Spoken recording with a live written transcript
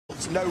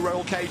no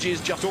roll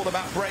cages, just all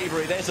about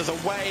bravery. This is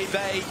away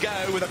they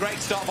go with a great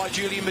start by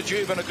Julian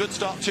Majube and a good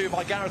start too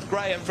by Gareth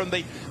Graham from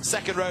the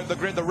second row of the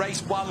grid. The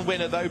race one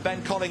winner though,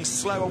 Ben Collins,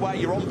 slow away.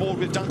 You're on board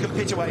with Duncan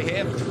Pittaway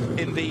here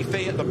in the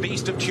Fiat, the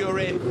Beast of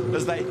Turin,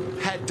 as they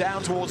head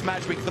down towards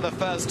Madrid for the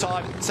first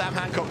time. Sam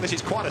Hancock, this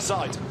is quite a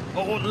sight.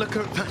 Oh, look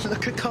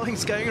at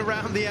Collins going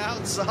around the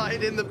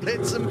outside in the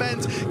blitz and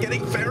bends,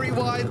 getting very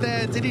wide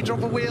there. Did he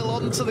drop a wheel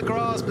onto the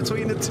grass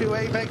between the two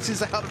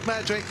apexes out of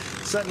Madrid?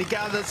 Certainly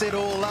gathers it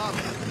all up.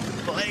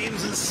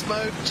 Flames and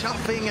smoke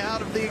chuffing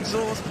out of the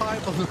exhaust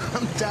pipe on the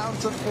run down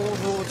to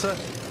Ford Water.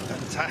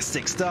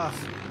 Fantastic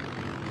stuff.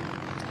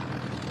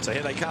 So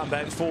here they come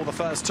then for the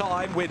first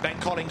time with Ben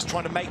Collins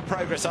trying to make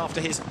progress after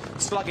his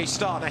sluggish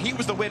start. Now he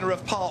was the winner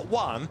of part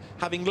one,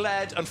 having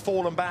led and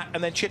fallen back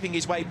and then chipping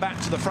his way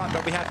back to the front.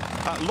 But we had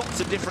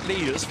lots of different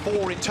leaders,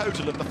 4 in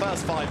total of the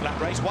first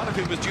 5-lap race, one of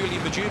whom was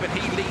Julian Majube, and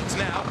he leads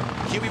now.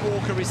 Huey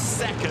Walker is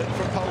second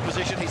from pole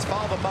position. His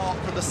father Mark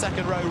from the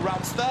second row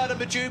runs third, and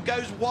Majube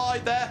goes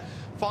wide there.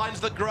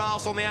 Finds the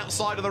grass on the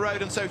outside of the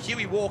road, and so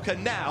Huey Walker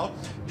now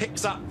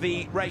picks up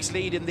the race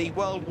lead in the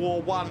World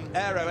War I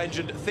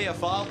aero-engined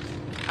Theophile,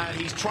 and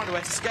he's trying to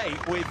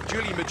escape with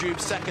Julian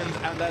Majube second,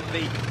 and then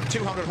the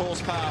 200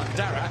 horsepower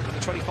Darragh and the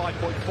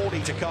 25.4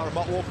 litre car, and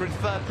Mark Walker in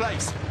third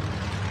place.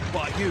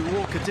 Well, Huey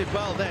Walker did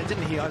well there,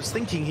 didn't he? I was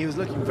thinking he was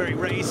looking very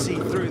racy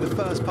through the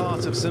first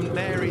part of St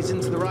Mary's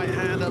into the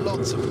right-hander.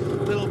 Lots of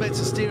little bits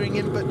of steering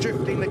in, but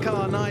drifting the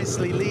car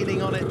nicely,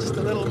 leaning on it just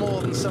a little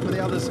more than some of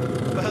the others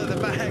further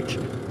back. So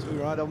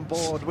we're right on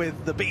board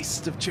with the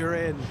Beast of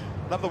Turin.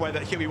 Love the way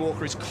that Huey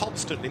Walker is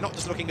constantly, not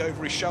just looking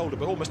over his shoulder,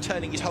 but almost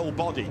turning his whole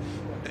body.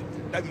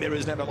 No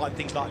mirrors, never mind,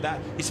 things like that.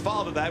 His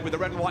father there with the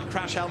red and white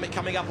crash helmet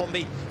coming up on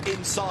the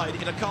inside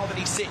in a car that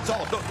he sits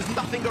on. Look, there's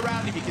nothing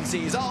around him. You can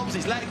see his arms,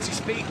 his legs, his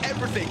feet,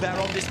 everything there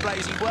on display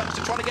as he works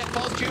to try to get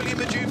past Julian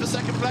Majube for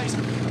second place.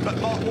 But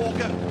Mark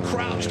Walker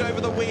crouched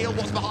over the wheel.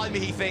 What's behind me,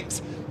 he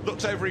thinks.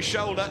 Looks over his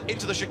shoulder.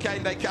 Into the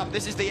chicane they come.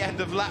 This is the end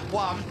of lap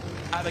one.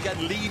 And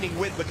again, leaning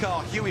with the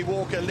car, Huey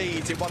Walker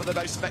leads in one of the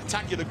most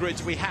spectacular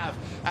grids we have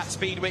at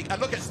SpeedWeek. And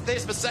look at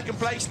this for second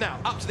place now.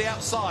 Up to the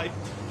outside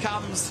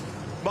comes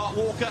Mark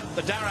Walker.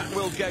 The Darragh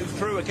will go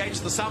through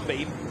against the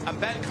Sunbeam, and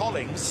Ben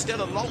Collins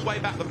still a long way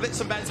back. The Blitz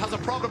and Benz has a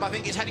problem. I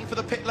think he's heading for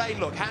the pit lane.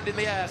 Look, hand in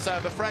the air. So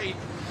I'm afraid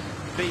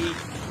the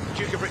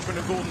Duke of Richmond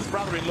and Gordon's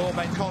brother-in-law,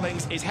 Ben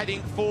Collins, is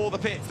heading for the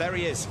pits. There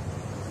he is.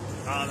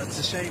 Ah, that's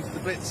a shame for the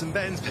Blitz and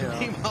Benz, but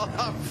meanwhile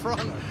up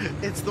front,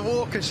 it's the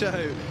Walker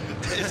show.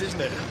 It is,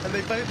 isn't it? And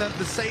they both have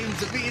the same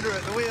demeanour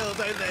at the wheel,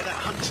 don't they? That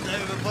hunched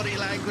over body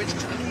language,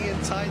 tucking in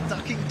tight,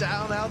 ducking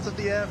down out of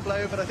the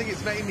airflow, but I think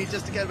it's mainly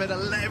just to get a bit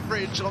of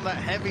leverage on that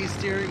heavy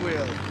steering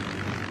wheel.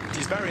 It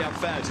is very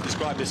unfair to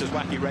describe this as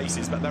wacky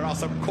races, but there are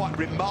some quite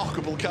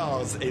remarkable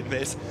cars in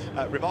this,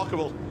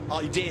 remarkable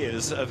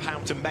ideas of how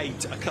to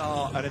mate a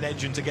car and an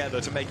engine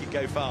together to make it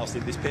go fast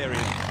in this period.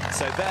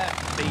 So there,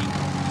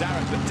 the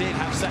Darragh that did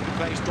have second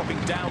place dropping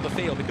down the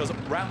field, because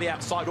round the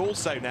outside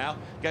also now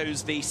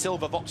goes the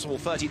silver Vauxhall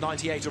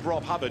 3098 of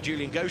Rob Hubbard,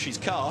 Julian Gauchy's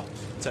car.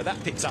 So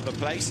that picks up a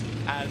place,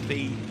 and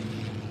the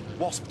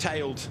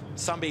wasp-tailed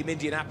Sunbeam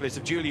Indianapolis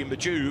of Julian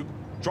Majube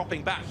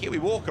dropping back. Huey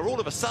Walker all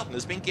of a sudden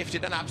has been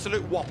gifted an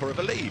absolute whopper of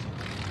a lead.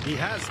 He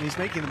has, and he's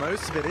making the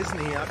most of it, isn't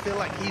he? I feel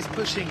like he's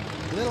pushing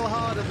a little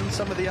harder than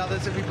some of the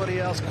others, everybody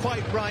else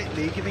quite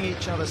rightly, giving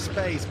each other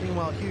space.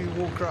 Meanwhile, Huey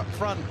Walker up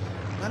front,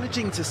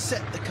 managing to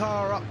set the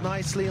car up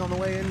nicely on the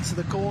way into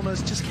the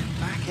corners, just get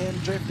back end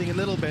drifting a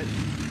little bit.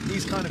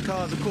 These kind of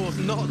cars, of course,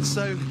 not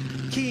so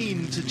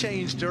keen to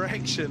change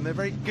direction. They're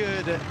very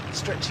good at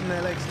stretching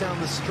their legs down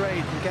the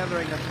straight and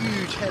gathering a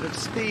huge head of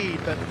speed,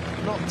 but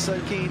not so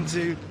keen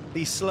to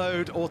be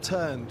slowed or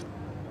turned.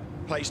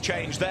 Place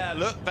change there,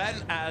 look, Ben,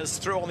 as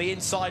through on the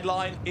inside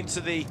line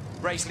into the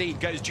race lead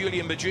goes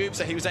Julian Majube,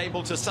 so he was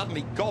able to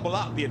suddenly gobble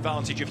up the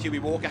advantage of Huey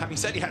Walker. Having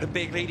said he had a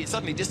big lead, it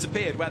suddenly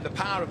disappeared when the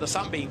power of the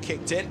Sunbeam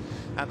kicked in,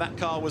 and that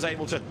car was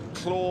able to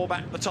claw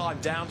back the time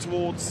down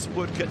towards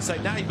Woodcote. So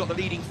now you've got the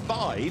leading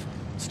 5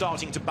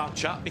 starting to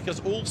bunch up,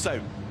 because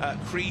also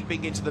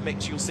creeping into the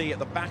mix, you'll see at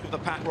the back of the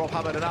pack, Rob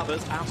Hubbard and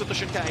others out of the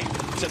chicane.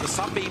 So the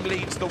Sunbeam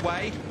leads the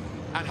way.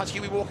 And has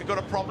Huey Walker got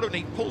a problem?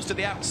 He pulls to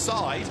the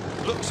outside,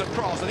 looks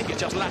across. I think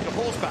it's just lack of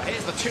horsepower.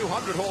 Here's the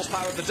 200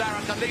 horsepower of the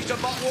Darragh unleashed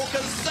on Mark Walker.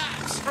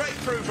 Zapped straight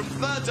through from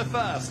third to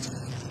first.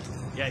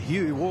 Yeah,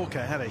 Huey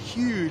Walker had a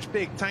huge,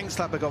 big tank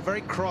slapper, got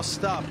very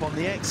crossed up on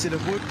the exit of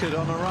Woodcote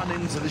on a run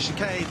into the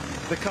chicane.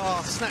 The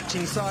car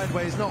snatching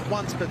sideways, not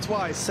once but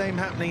twice. Same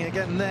happening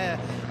again there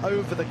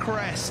over the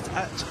crest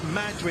at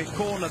Madwick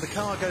corner. The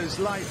car goes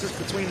light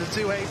just between the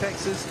two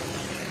apexes.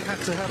 Had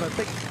to have a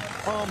big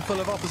armful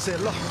of opposite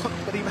lock,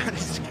 but he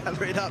managed to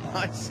gather it up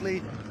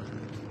nicely.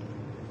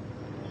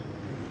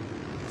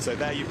 So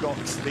there you've got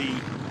the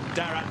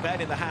Darragh then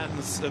in the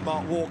hands of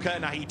Mark Walker.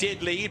 Now he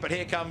did lead, but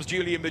here comes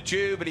Julian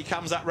Majube, and he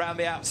comes up round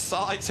the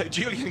outside. So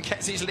Julian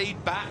gets his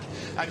lead back,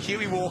 and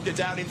Huey Walker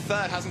down in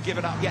third hasn't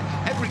given up yet.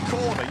 Every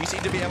corner you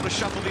seem to be able to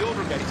shuffle the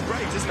order again. It's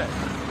great, isn't it?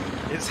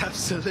 It's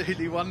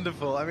absolutely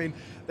wonderful. I mean,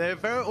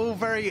 they're all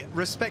very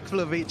respectful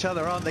of each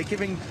other, aren't they?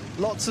 Giving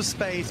lots of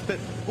space, but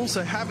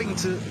also having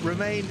to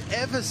remain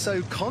ever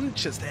so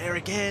conscious. There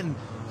again,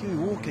 Huey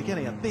Walker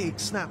getting a big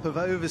snap of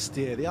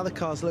oversteer. The other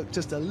cars look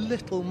just a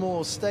little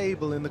more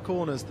stable in the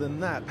corners than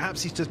that.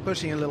 Perhaps he's just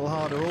pushing a little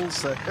harder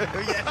also.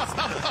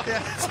 Yes,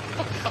 yes.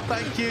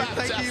 Thank you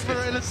for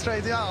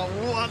illustrating. Oh,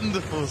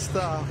 wonderful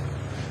stuff.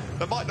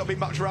 There might not be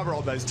much rubber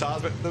on those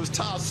tyres, but there was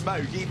tyre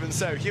smoke. Even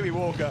so, Huey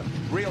Walker,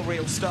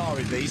 real star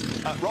in these.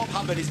 Rob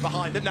Hubbard is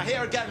behind him. Now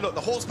here again, look,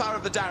 the horsepower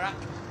of the Darracq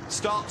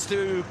starts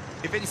to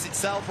evince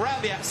itself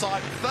round the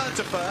outside, third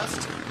to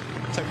first.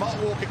 So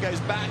Mark Walker goes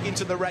back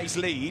into the race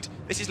lead.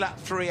 This is lap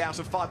 3 out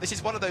of 5. This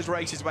is one of those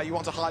races where you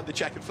want to hide the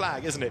checkered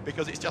flag, isn't it?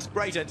 Because it's just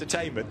great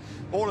entertainment.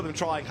 All of them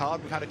trying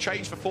hard. We've had a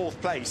change for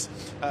 4th place,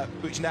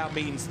 which now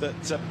means that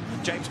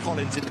James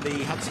Collins in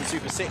the Hudson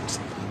Super 6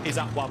 is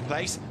up 1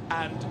 place.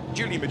 And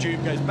Julian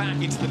Majoub goes back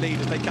into the lead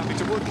as they come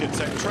into Woodcote.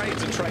 So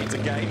trades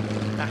again.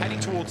 Now heading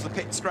towards the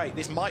pit straight.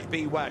 This might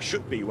be where,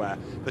 should be where,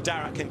 the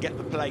Darracq can get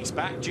the place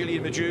back.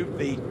 Julian Majoub,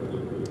 the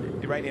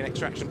Iranian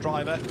extraction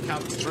driver,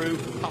 comes through,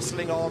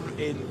 hustling on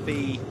in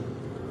the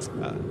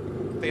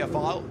Fiat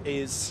file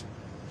is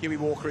Huey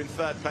Walker in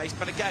 3rd place.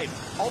 But again,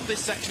 on this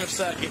section of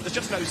circuit, there's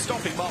just no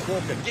stopping Mark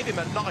Walker. Give him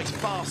a nice,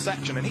 fast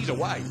section, and he's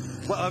away.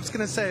 Well, I was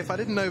going to say, if I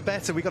didn't know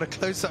better, we got a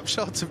close-up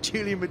shot of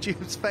Julian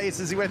Majoub's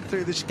face as he went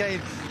through the chicane.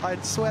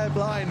 I'd swear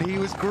blind he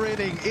was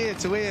grinning ear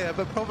to ear,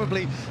 but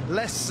probably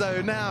less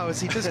so now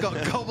as he just got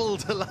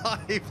gobbled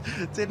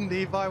alive, didn't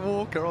he, by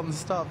Walker on the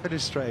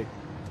start-finish straight.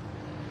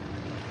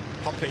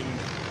 Pumping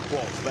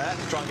walk there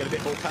to try and get a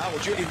bit more power. Well,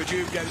 Julian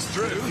Majoub goes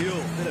through.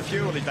 Bit of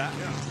fuel in that.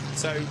 Yeah.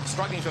 So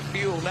struggling for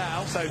fuel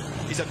now. So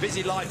it's a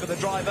busy life for the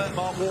driver.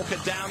 Mark Walker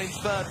down in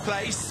 3rd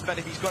place. But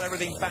if he's got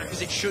everything back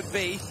as it should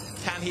be,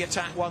 can he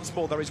attack once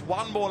more? There is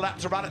one more lap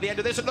to run at the end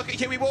of this. And look at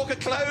Huey Walker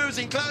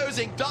closing,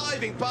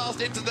 diving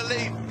past into the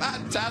lead.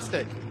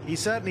 Fantastic. He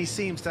certainly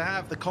seems to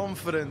have the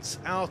confidence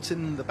out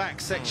in the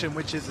back section,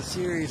 which is a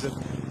series of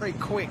very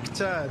quick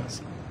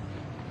turns.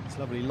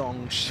 Lovely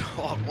long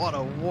shot. What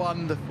a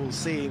wonderful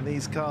scene.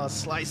 These cars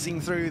slicing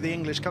through the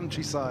English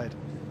countryside.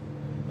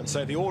 And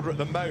so the order at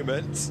the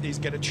moment is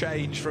going to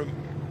change from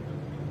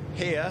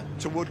here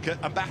to Woodcote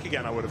and back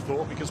again, I would have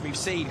thought, because we've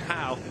seen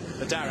how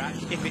the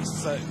Darracq, if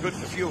it's good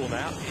for fuel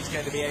now, is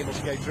going to be able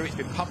to go through. It's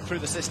been pumped through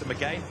the system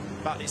again,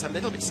 but it's a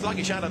little bit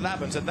sluggish out of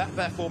Labans, and that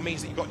therefore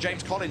means that you've got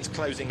James Collins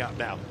closing up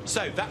now.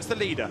 So that's the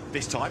leader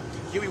this time,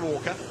 Huey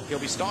Walker. He'll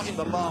be starting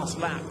the last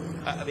lap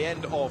at the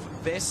end of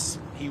this.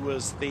 He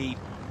was the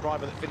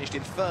driver that finished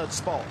in 3rd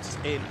spot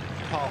in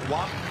part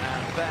 1,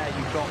 and there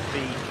you've got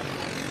the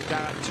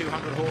Darracq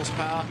 200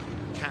 horsepower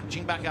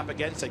catching back up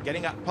again, so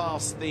getting up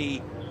past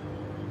the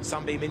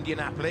Sunbeam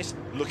Indianapolis,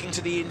 looking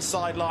to the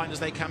inside line as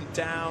they come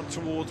down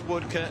towards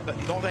Woodcote, but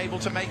not able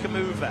to make a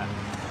move there.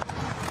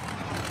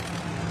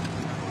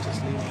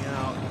 Just leaning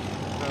out,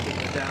 grabbing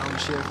the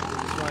downshift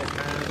with his right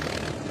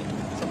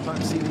hand.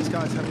 Sometimes see these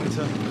guys having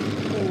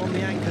to pull on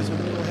the anchors with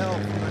a little help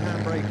from the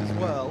handbrake as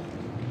well.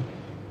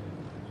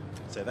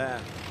 So there,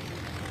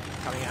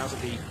 coming out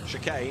of the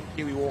chicane,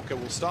 Huey Walker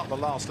will start the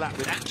last lap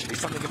with actually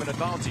something of an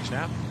advantage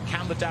now.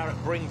 Can the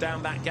Darracq bring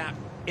down that gap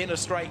in a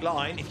straight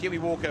line? If Huey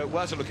Walker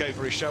were to look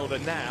over his shoulder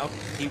now,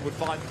 he would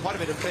find quite a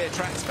bit of clear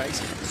track space.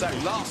 So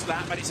last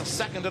lap, and it's a 2.5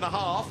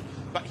 seconds,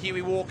 but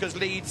Huey Walker's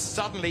lead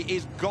suddenly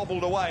is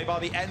gobbled away by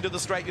the end of the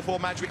straight before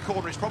Madrid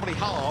corner. It's probably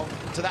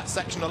half to that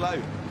section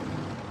alone.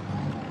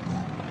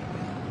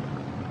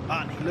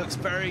 And he looks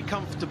very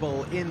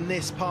comfortable in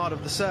this part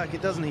of the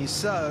circuit, doesn't he?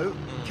 So,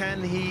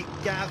 can he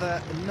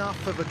gather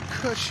enough of a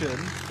cushion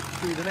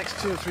through the next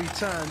 2 or 3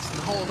 turns and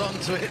hold on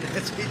to it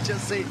as we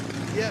just see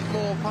yet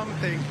more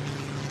pumping?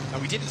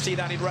 And we didn't see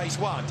that in race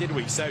 1, did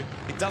we? So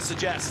it does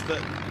suggest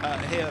that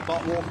here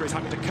Mark Walker is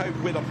having to cope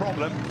with a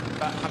problem.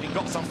 Having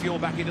got some fuel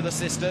back into the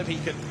system, he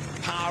can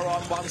power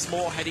on once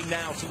more, heading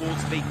now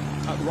towards the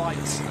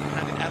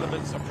right-handed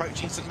elements,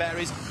 approaching St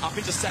Mary's. Up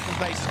into 2nd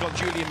place has got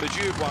Julian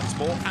Majoub once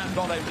more, and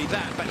not only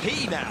that, but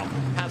he now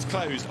has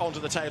closed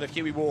onto the tail of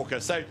Huey Walker.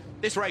 So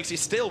this race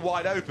is still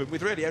wide open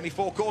with really only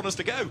 4 corners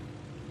to go.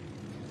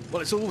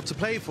 Well, it's all to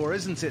play for,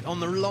 isn't it? On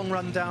the long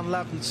run down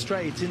Laband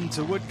Straight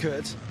into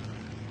Woodcote.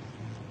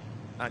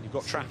 And you've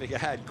got traffic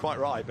ahead, quite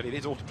right, but it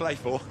is all to play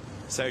for.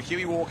 So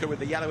Huey Walker with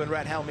the yellow and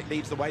red helmet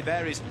leads the way.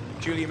 There is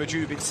Julian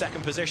Majoub in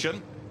 2nd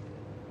position.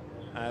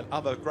 And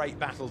other great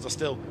battles are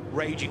still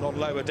raging on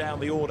lower down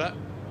the order.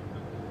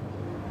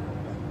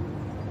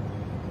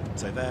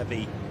 So there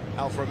the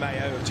Alfa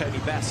Romeo of Tony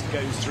Best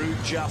goes through,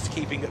 just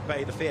keeping at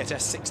bay the Fiat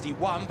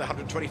S61, the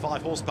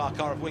 125 horsepower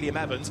car of William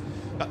Evans.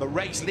 But the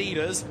race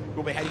leaders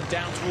will be heading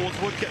down towards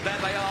Woodcote. There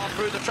they are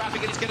through the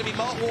traffic, and it's going to be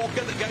Mark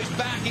Walker that goes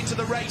back into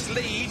the race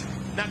lead.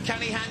 Now,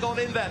 can he hang on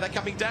in there? They're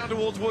coming down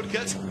towards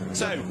Woodcote.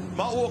 So,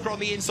 Mark Walker on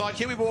the inside,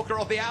 Huey Walker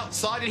on the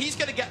outside, and he's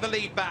going to get the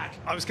lead back.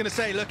 I was going to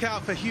say, look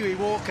out for Huey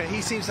Walker.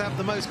 He seems to have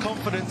the most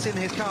confidence in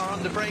his car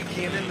under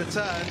braking and in the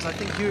turns. I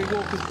think Huey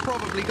Walker's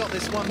probably got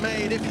this one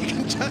made if he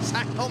can just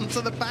hang on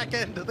to the back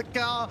end of the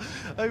car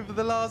over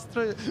the last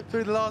through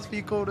the last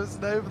few quarters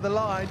and over the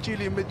line.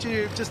 Julian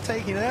Majuv just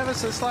taking an ever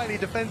so slightly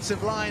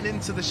defensive line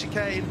into the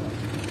chicane.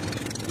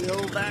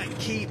 Will that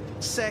keep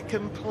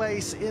second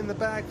place in the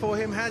bag for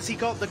him? Has he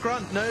got the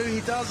grunt? No,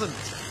 he doesn't.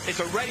 It's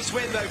a race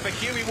win, though, for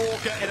Huey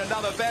Walker in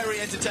another very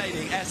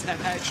entertaining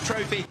SFH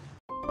trophy.